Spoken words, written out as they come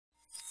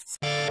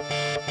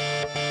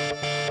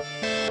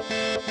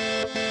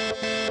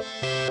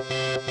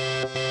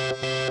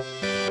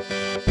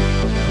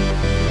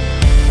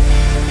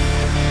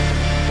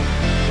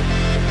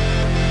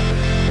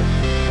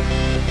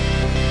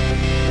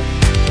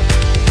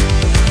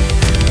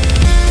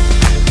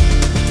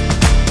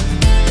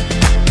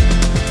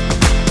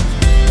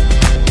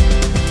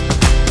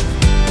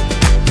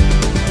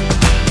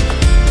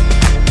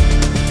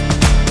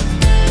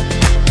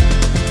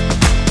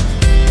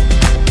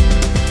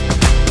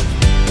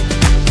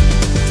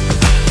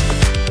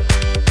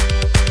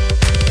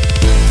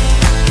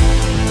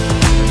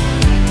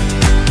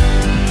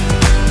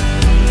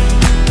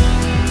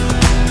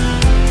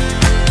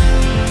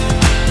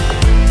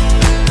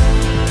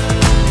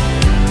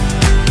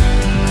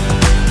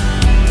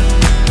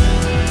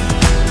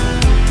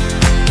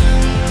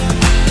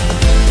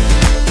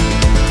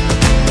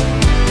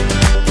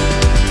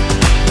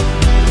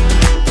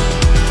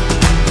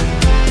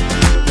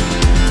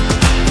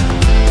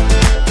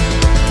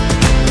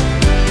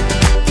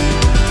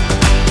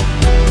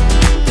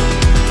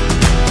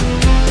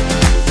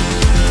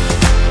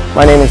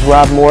My name is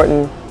Rob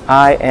Morton.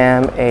 I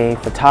am a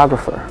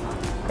photographer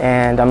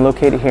and I'm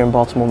located here in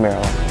Baltimore,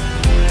 Maryland.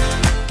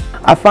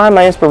 I find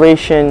my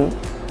inspiration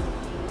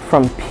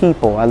from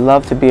people. I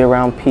love to be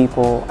around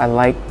people. I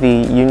like the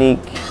unique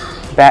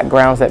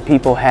backgrounds that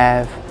people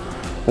have,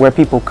 where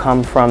people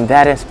come from.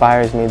 That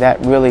inspires me.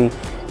 That really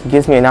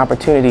gives me an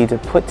opportunity to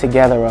put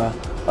together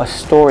a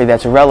story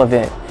that's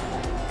relevant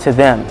to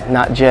them,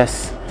 not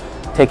just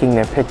taking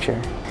their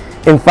picture.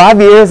 In 5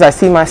 years, I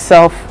see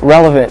myself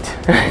relevant.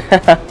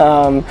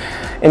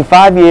 In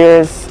 5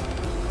 years,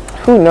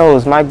 who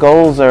knows? My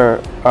goals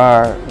are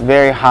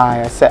very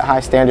high. I set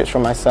high standards for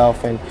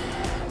myself, and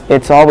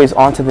it's always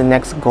on to the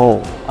next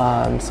goal.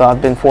 So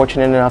I've been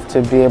fortunate enough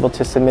to be able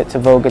to submit to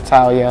Vogue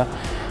Italia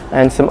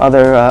and some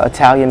other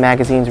Italian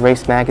magazines,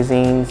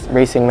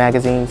 racing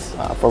magazines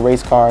for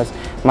race cars,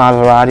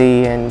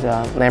 Maserati and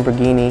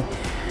Lamborghini.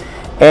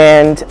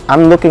 And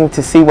I'm looking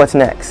to see what's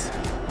next.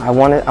 I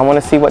want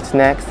to see what's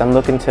next. I'm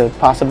looking to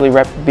possibly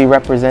be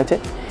represented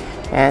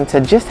and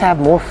to just have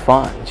more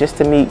fun, just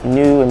to meet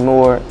new and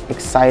more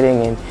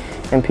exciting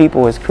and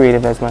people as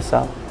creative as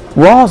myself.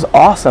 Raw's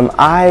awesome.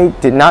 I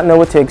did not know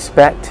what to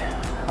expect.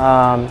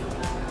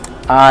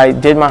 I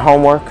did my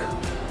homework,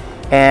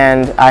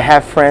 and I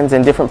have friends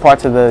in different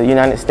parts of the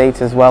United States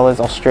as well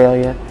as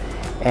Australia,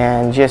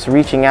 and just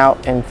reaching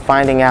out and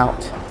finding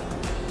out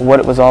what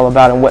it was all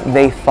about and what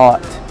they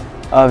thought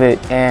of it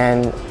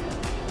and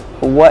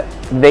what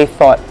they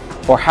thought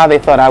or how they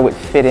thought I would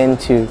fit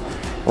into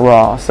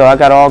Raw. So I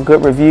got all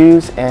good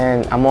reviews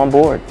and I'm on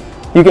board.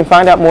 You can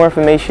find out more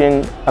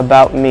information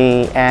about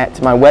me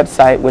at my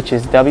website, which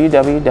is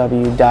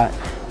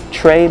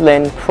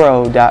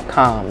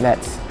www.TRE'LYNNPro.com.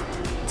 That's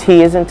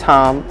T as in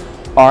Tom,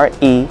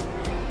 RELYNN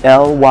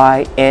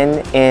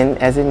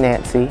as in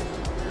Nancy,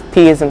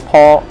 P as in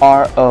Paul,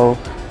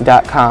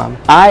 RO.com.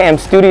 I am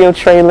Studio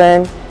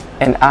TRE'LYNN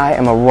and I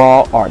am a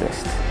Raw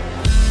artist.